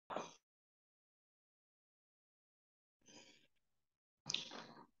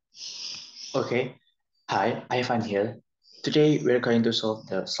Okay, hi, Ivan here. Today we're going to solve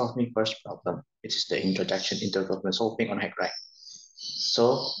the solve me first problem, which is the introduction into problem solving on Hackerrank.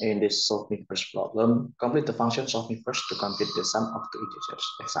 So in this solve me first problem, complete the function solve me first to compute the sum of two integers.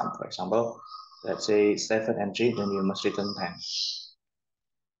 For example, let's say 7 and 3, then you must return 10.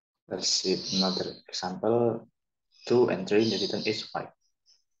 Let's see another example, 2 and 3, the return is 5.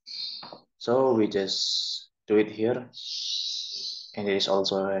 So we just do it here, and it is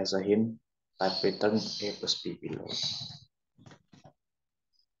also as a hint, type return a plus b below.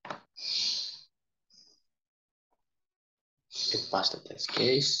 It passed the test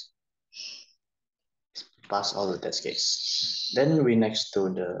case. Pass all the test case. Then we next to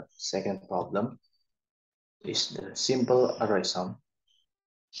the second problem is the simple array sum.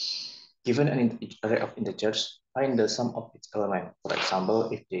 Given an array of integers, find the sum of its element. For example,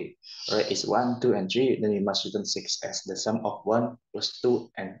 if the array is 1, 2, and 3, then we must return 6 as the sum of 1 plus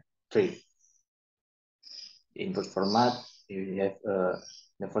 2 and 3. The input format, we have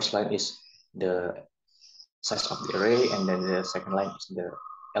the first line is the size of the array, and then the second line is the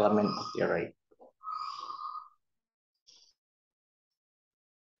element of the array.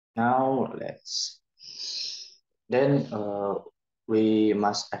 Now then we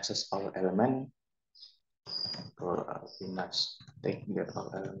must access our element, or we must take the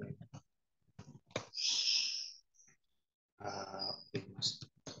our element. We must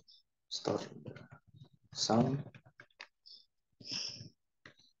store the sum.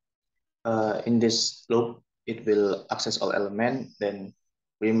 In this loop, it will access all element. Then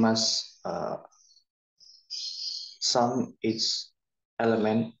we must sum each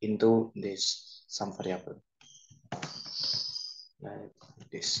element into this sum variable, like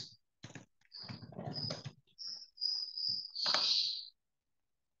this.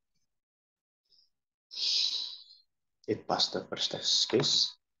 It passed the first test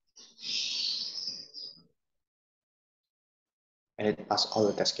case, and it passed all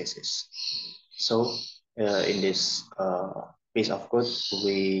the test cases. So in this piece of code,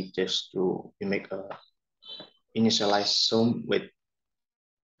 we make a initialize sum with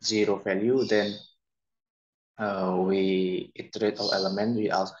 0 value. Then we iterate all element,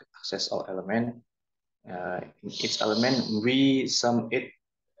 we access all element. In each element, we sum it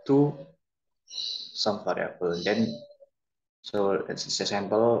to some variable. Then, so let's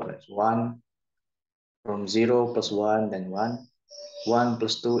example, that's 1 from 0 plus 1, then 1. 1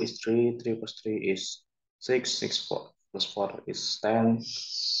 plus 2 is 3, 3 plus 3 is 6, 6 plus 4 is 10.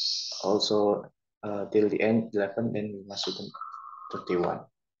 Also, till the end, 11, then we must return 31.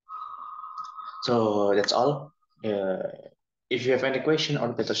 So that's all. If you have any question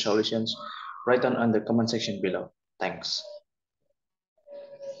or better solutions, write down on the comment section below. Thanks.